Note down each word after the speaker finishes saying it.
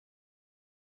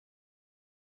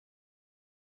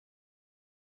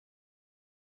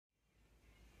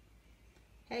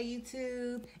Hey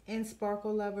YouTube and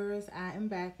sparkle lovers, I am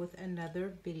back with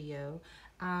another video.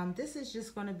 This is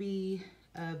just going to be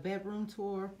a bedroom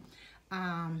tour.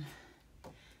 Now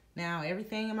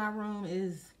everything in my room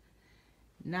is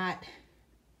not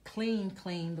clean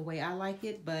the way I like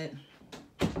it, but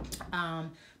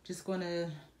just going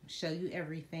to show you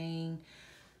everything.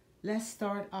 Let's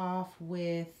start off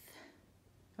with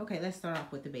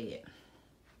the bed.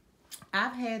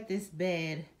 I've had this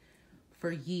bed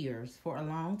for years, for a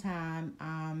long time.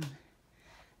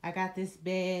 I got this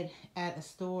bed at a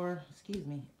store, I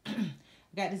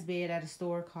got this bed at a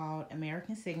store called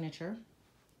American Signature.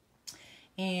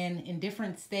 And in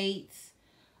different states,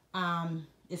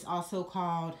 it's also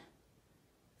called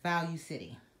Value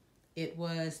City. It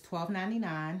was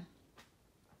 $12.99.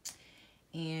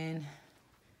 And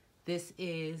this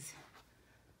is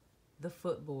the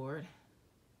footboard.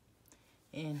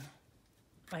 And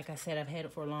like I said, I've had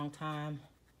it for a long time.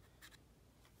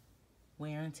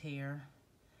 Wear and tear.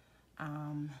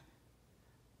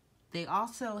 They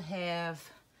also have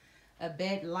a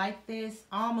bed like this,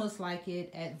 almost like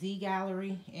it, at Z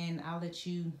Gallery, and I'll let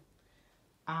you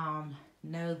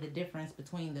know the difference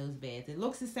between those beds. It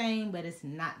looks the same, but it's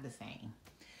not the same.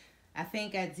 I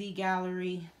think at Z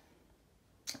Gallery,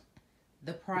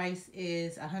 the price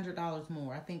is $100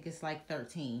 more. I think it's like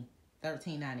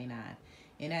 $13.99.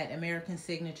 And at American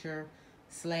Signature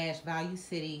 / Value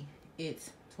City,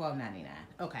 it's $12.99.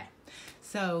 Okay,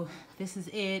 so this is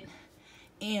it.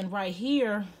 And right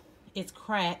here, it's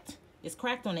cracked. It's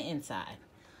cracked on the inside.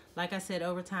 Like I said,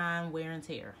 over time, wear and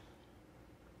tear.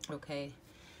 Okay,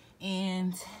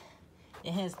 and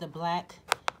it has the black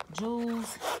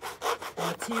jewels, the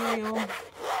material.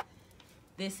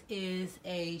 This is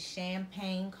a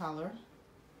champagne color.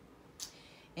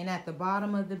 And at the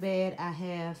bottom of the bed, I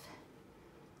have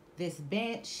this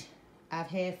bench I've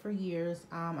had for years.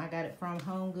 I got it from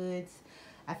Home Goods.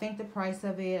 I think the price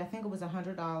of it, I think it was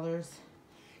 $100.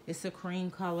 It's a cream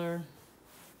color.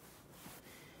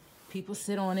 People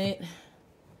sit on it.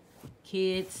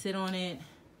 Kids sit on it.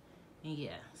 And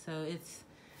yeah, so it's,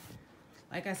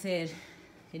 like I said,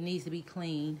 it needs to be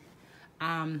cleaned.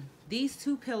 These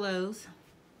two pillows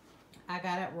I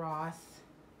got at Ross.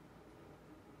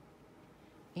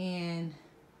 And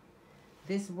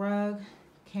this rug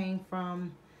came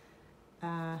from,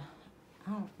 let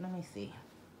me see.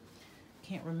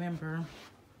 Can't remember.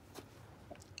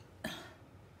 I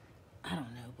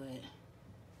don't know, but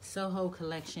Soho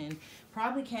Collection.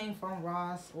 Probably came from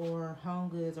Ross or Home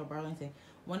Goods or Burlington.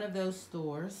 One of those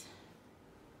stores.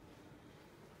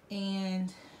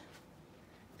 And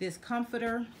this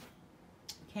comforter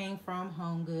came from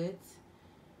Home Goods.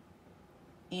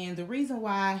 And the reason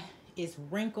why it's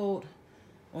wrinkled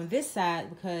on this side,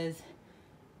 because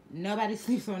nobody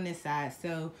sleeps on this side.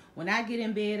 So when I get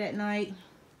in bed at night,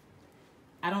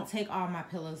 I don't take all my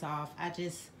pillows off. I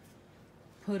just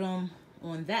put them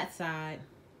on that side,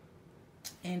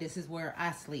 and this is where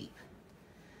I sleep.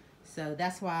 So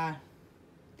that's why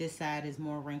this side is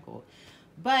more wrinkled.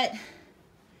 But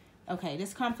okay,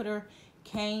 this comforter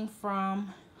came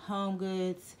from Home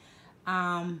Goods.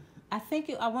 I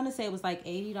want to say it was like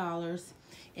 $80,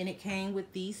 and it came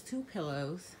with these two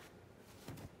pillows.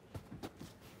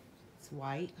 It's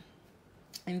white.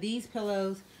 And these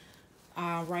pillows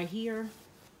right here,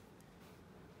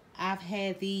 I've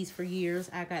had these for years.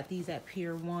 I got these at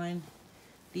Pier 1.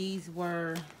 These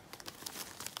were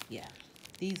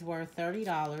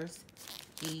 $30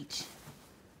 each.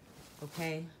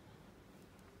 Okay.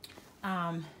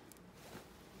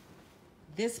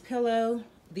 This pillow,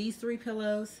 these three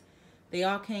pillows, they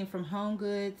all came from Home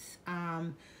Goods.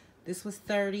 This was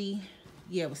 $30.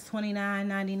 Yeah, it was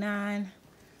 $29.99.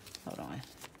 Hold on.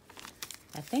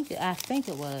 I think it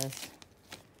was.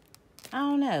 I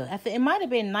don't know. It might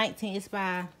have been $19. It's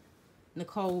by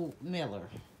Nicole Miller.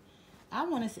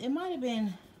 It might have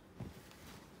been.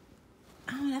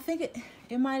 I don't know. I think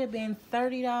it might have been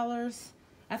 $30.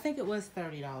 I think it was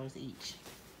 $30 each.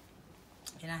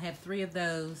 And I have 3 of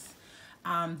those.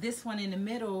 This one in the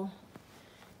middle,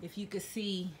 if you could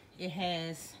see, it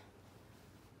has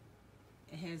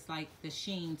like the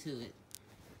sheen to it.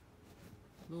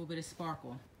 A little bit of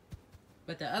sparkle.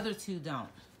 But the other 2 don't.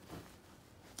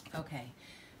 Okay.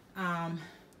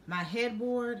 My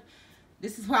headboard,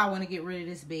 this is why I want to get rid of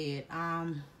this bed.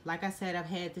 Like I said, I've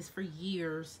had this for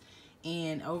years,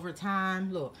 and over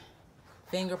time, look,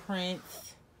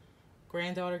 fingerprints,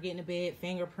 granddaughter getting to bed,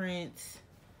 fingerprints,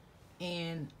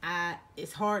 and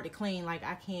it's hard to clean. Like,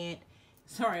 I can't.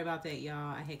 Sorry about that,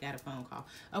 y'all. I had got a phone call.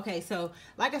 Okay, so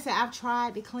like I said, I've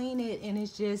tried to clean it, and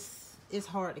it's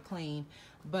hard to clean.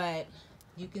 But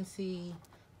you can see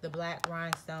the black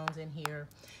rhinestones in here.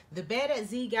 The bed at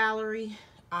Z Gallery,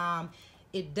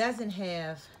 it doesn't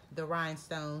have the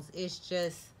rhinestones. It's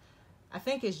just, I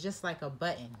think it's just like a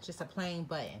button, just a plain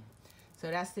button. So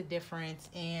that's the difference.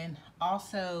 And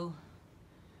also,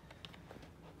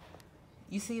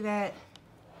 you see that?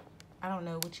 I don't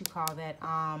know what you call that.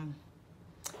 Damn,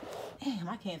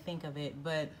 I can't think of it.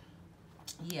 But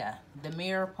yeah, the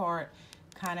mirror part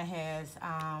kind of has,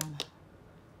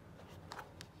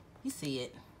 you see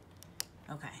it.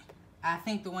 Okay. I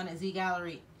think the one at Z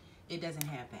Gallery, it doesn't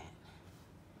have that.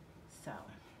 So,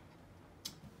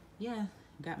 yeah,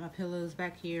 got my pillows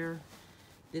back here.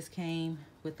 This came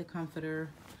with the comforter.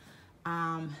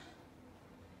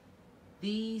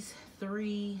 These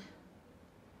three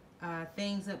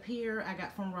things up here I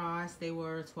got from Ross. They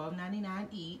were $12.99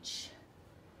 each.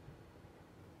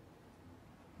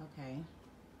 Okay.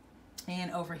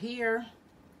 And over here,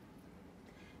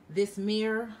 this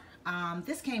mirror,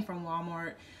 this came from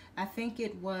Walmart. I think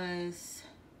it was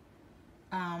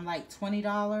like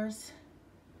 $20.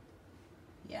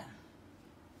 Yeah.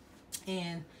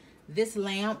 And this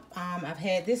lamp, I've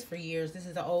had this for years. This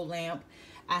is an old lamp.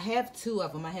 I have two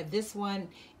of them. I have this one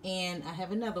and I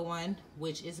have another one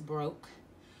which is broke.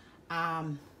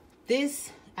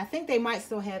 This, I think they might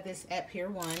still have this at Pier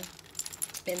 1.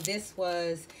 And this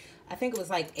was, I think it was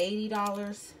like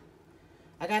 $80.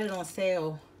 I got it on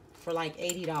sale for like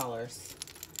 $80.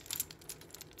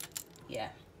 Yeah.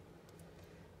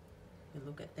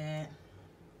 Look at that.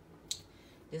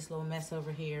 This little mess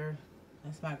over here.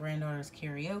 That's my granddaughter's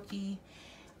karaoke.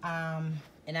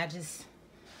 And I just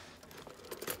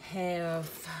have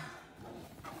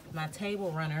my table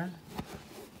runner.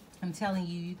 I'm telling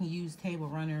you, you can use table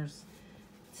runners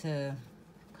to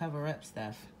cover up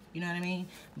stuff. You know what I mean?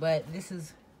 But this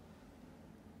is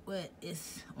what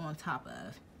it's on top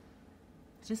of.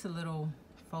 It's just a little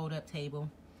fold-up table.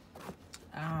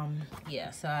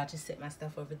 Yeah, so I just set my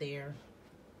stuff over there.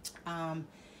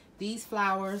 These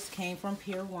flowers came from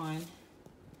Pier 1.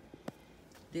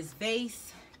 This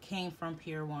vase came from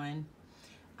Pier 1.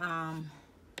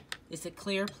 It's a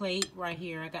clear plate right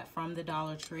here I got from the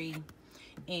Dollar Tree.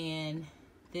 And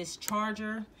this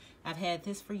charger, I've had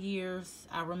this for years.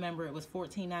 I remember it was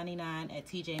 $14.99 at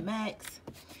TJ Maxx.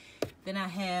 Then I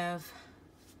have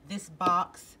this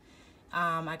box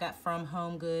I got from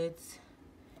Home Goods.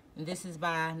 And this is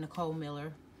by Nicole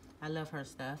Miller. I love her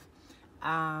stuff.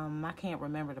 I can't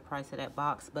remember the price of that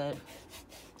box, but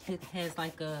it has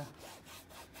like a,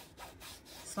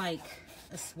 it's like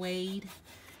a suede.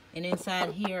 And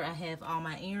inside here I have all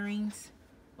my earrings.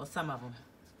 Well, some of them,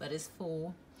 but it's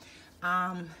full.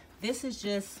 This is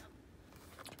just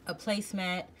a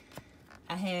placemat.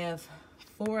 I have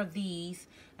 4 of these.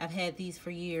 I've had these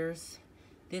for years.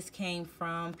 This came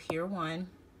from Pier 1.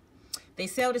 They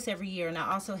sell this every year, and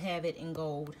I also have it in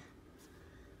gold.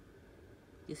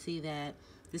 You see that?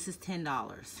 This is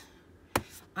 $10.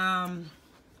 I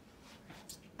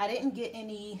didn't get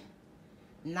any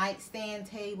nightstand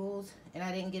tables, and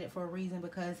I didn't get it for a reason,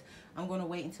 because I'm going to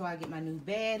wait until I get my new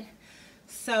bed.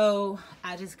 So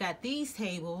I just got these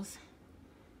tables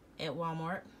at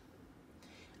Walmart.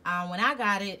 When I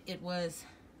got it, it was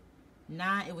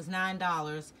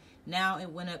 $9. Now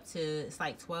it went up to, it's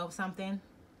like 12 something.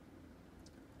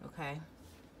 Okay.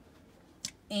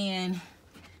 And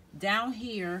down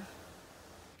here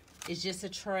is just a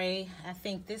tray. I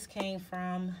think this came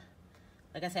from,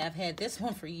 like I said, I've had this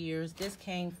one for years. This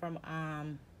came from,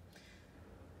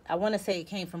 I want to say it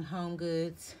came from Home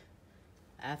Goods.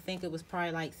 I think it was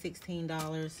probably like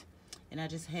 $16. And I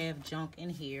just have junk in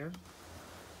here.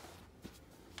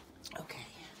 Okay.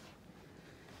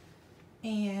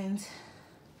 And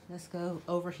let's go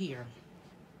over here.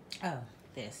 Oh,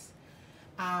 this.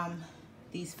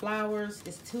 These flowers,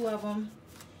 there's 2 of them,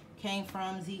 came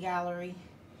from Z Gallery.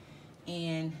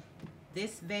 And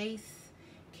this vase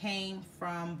came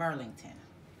from Burlington.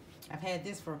 I've had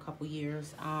this for a couple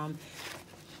years.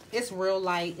 It's real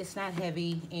light, it's not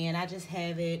heavy, and I just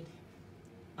have it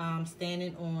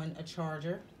standing on a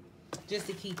charger just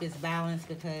to keep its balance,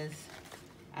 because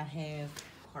I have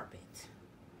carpet.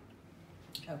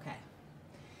 Okay.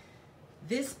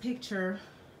 This picture,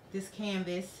 this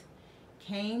canvas,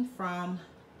 came from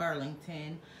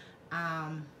Burlington.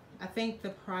 I think the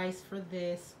price for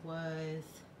this was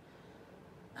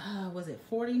it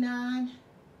 $49?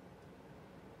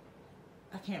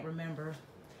 I can't remember.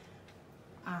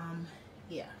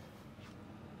 Yeah.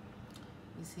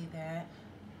 You see that?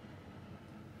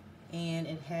 And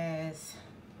it has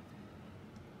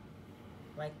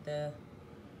like the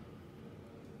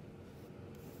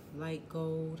light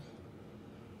gold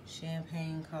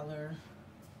champagne color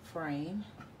frame.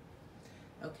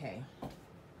 Okay,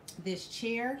 this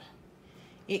chair,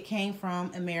 it came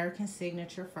from American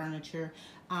Signature Furniture.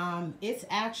 It's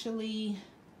actually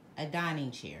a dining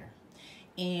chair,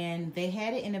 and they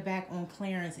had it in the back on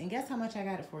clearance, and guess how much I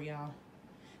got it for, y'all?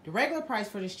 The regular price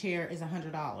for this chair is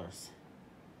 $100.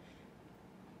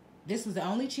 This was the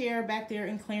only chair back there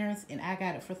in clearance, and I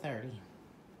got it for $30.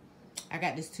 I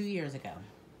got this 2 years ago.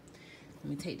 Let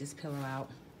me take this pillow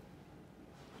out.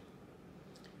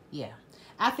 Yeah,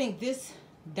 I think this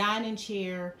dining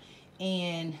chair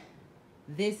and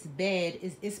this bed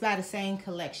it's by the same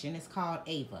collection. It's called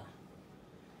Ava.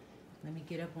 Let me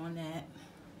get up on that.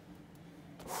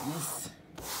 And it's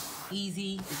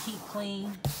easy to keep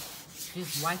clean.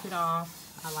 Just wipe it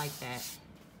off. I like that.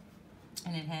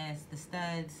 And it has the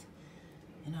studs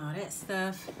and all that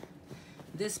stuff.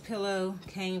 This pillow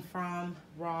came from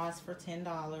Ross for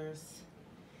 $10.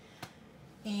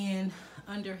 And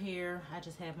under here, I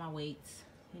just have my weights.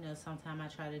 You know, sometimes I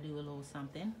try to do a little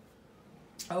something.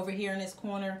 Over here in this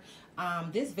corner,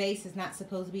 this vase is not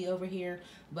supposed to be over here,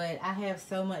 but I have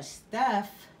so much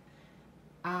stuff,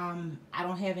 I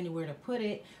don't have anywhere to put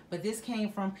it. But this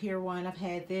came from Pier 1. I've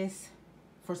had this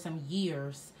for some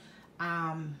years.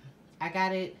 I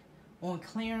got it on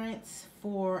clearance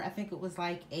for, I think it was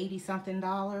like $80 something.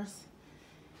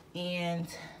 And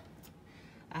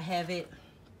I have it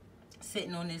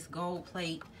sitting on this gold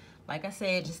plate, like I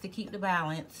said, just to keep the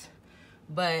balance.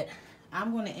 But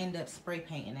I'm going to end up spray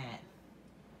painting that.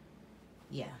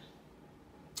 Yeah.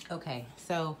 Okay,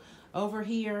 so over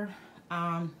here,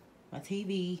 my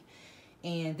TV,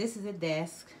 and this is a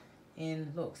desk.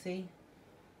 And look, see?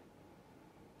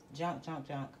 Junk, junk,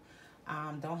 junk.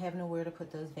 Don't have nowhere to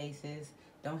put those vases.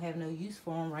 Don't have no use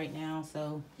for them right now,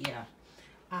 so yeah.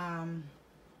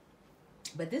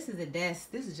 But this is a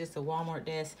desk. This is just a Walmart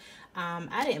desk.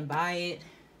 I didn't buy it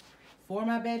for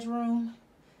my bedroom.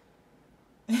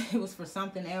 It was for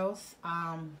something else.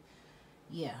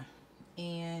 Yeah.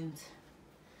 And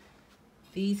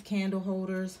these candle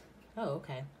holders. Oh,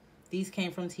 okay. These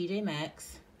came from TJ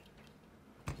Maxx.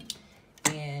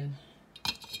 And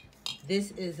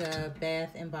this is a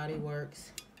Bath and Body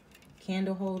Works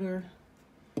candle holder.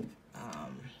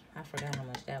 I forgot how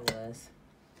much that was.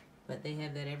 But they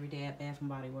have that every day at Bath and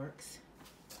Body Works.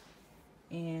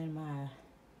 And my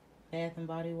Bath and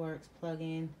Body Works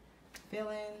plug-in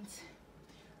fill-ins.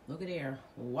 Look at there.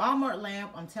 Walmart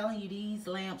lamp. I'm telling you, these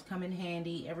lamps come in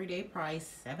handy. Everyday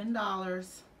price,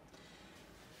 $7.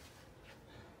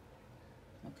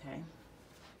 Okay.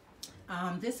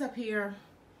 This up here,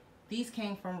 these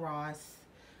came from Ross.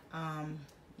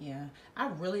 Yeah, I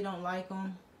really don't like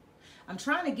them. I'm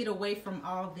trying to get away from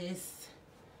all this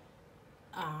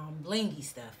blingy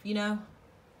stuff, you know?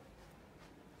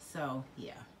 So,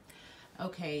 yeah.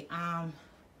 Okay,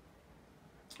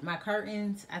 my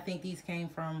curtains, I think these came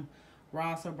from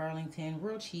Ross or Burlington,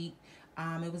 real cheap.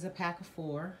 It was a pack of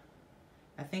 4.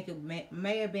 I think it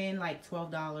may have been like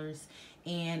 $12.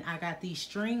 And I got these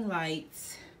string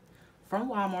lights from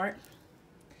Walmart.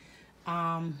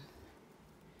 It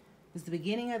was the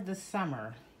beginning of the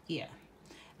summer. Yeah.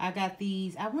 I got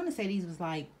these. I want to say these was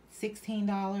like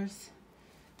 $16.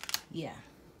 Yeah.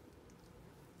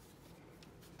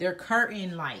 They're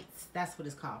curtain lights. That's what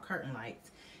it's called, curtain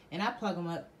lights. And I plug them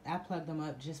up. I plugged them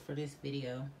up just for this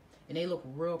video. And they look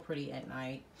real pretty at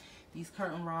night. These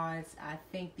curtain rods, I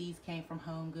think these came from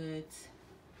Home Goods.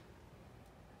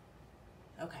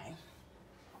 Okay.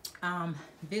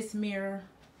 This mirror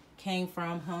came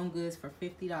from Home Goods for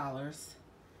 $50.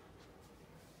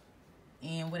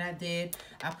 And what I did,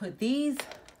 I put these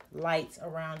lights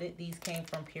around it. These came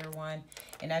from Pier 1.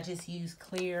 And I just used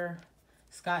clear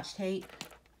Scotch tape.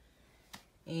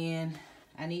 And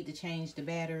I need to change the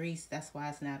batteries. That's why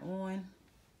it's not on.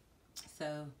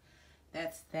 So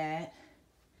that's that.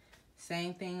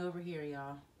 Same thing over here,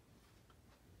 y'all.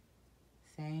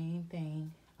 Same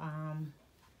thing.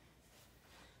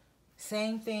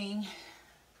 Same thing.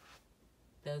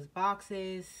 Those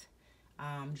boxes,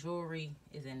 jewelry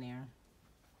is in there.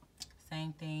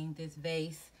 Same thing. This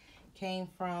vase came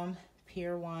from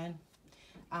Pier 1.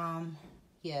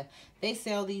 Yeah, they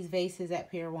sell these vases at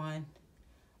Pier 1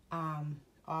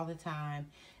 all the time.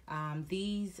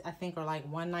 These I think are like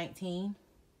 $119.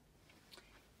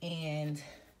 And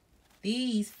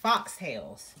these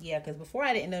foxtails, yeah, because before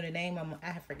I didn't know the name,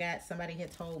 I forgot. Somebody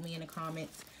had told me in the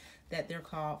comments that they're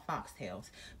called foxtails.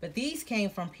 But these came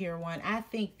from Pier 1. I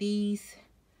think these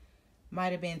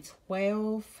might have been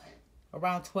around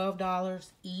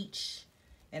 $12 each.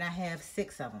 And I have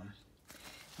 6 of them.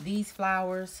 These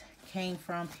flowers came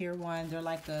from Pier 1. They're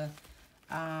like a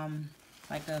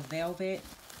velvet,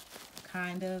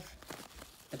 kind of.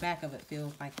 The back of it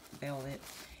feels like velvet.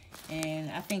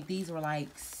 And I think these were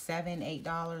like $7,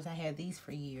 $8. I had these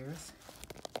for years.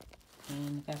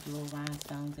 And got the little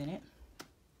rhinestones in it.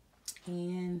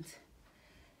 And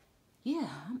yeah,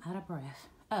 I'm out of breath.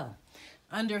 Oh,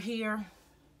 under here,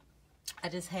 I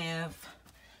just have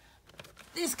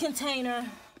this container.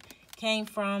 Came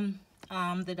from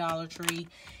the Dollar Tree,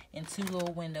 and 2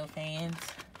 little window fans.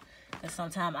 And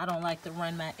sometimes I don't like to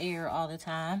run my air all the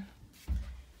time.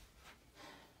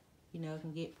 You know, it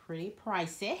can get pretty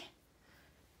pricey.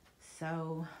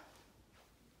 So,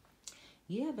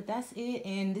 yeah, but that's it.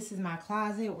 And this is my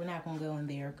closet. We're not going to go in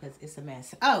there because it's a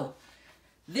mess. Oh,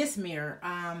 this mirror.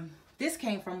 This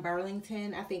came from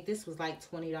Burlington. I think this was like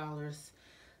 $20.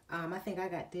 I think I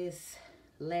got this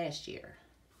last year.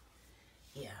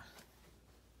 Yeah.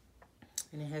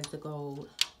 And it has the gold.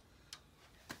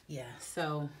 Yeah,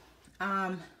 so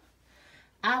I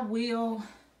will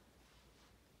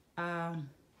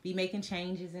be making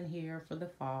changes in here for the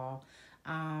fall.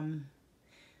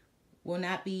 Will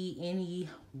not be any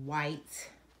white,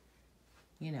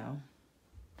 you know.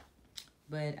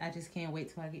 But I just can't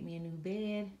wait till I get me a new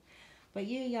bed. But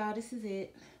yeah, y'all, this is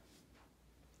it.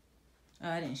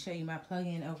 I didn't show you my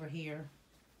plug-in over here.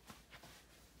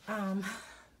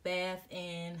 Bath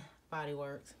and Body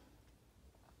Works.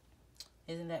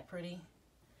 Isn't that pretty?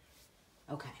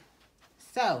 Okay.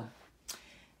 So,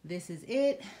 this is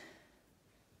it.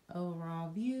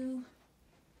 Overall view.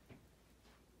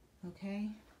 Okay.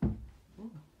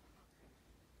 Ooh.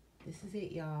 This is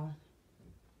it, y'all.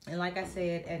 And like I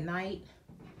said, at night,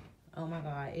 oh my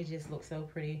God, it just looks so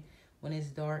pretty when it's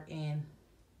dark and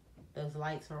those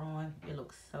lights are on. It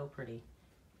looks so pretty.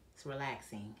 It's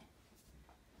relaxing.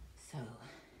 So,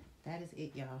 that is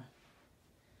it, y'all.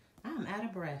 I'm out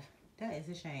of breath. That is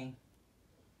a shame.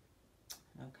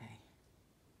 Okay.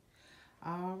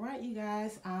 All right, you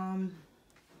guys.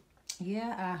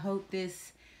 Yeah, I hope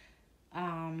this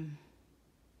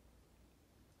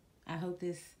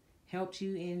helped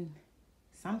you in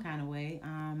some kind of way.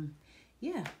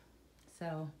 Yeah.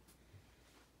 So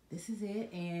this is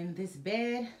it. And this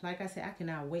bed, like I said, I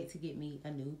cannot wait to get me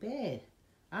a new bed.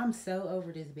 I'm so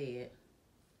over this bed.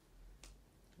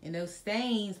 And those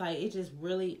stains, like, it just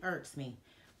really irks me.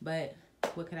 But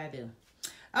what could I do?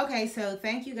 Okay, so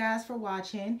thank you guys for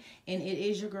watching. And it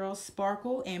is your girl,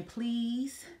 Sparkle. And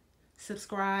please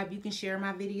subscribe. You can share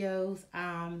my videos.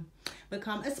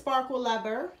 Become a Sparkle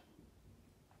lover.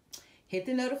 Hit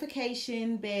the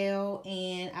notification bell.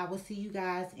 And I will see you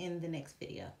guys in the next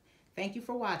video. Thank you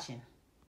for watching.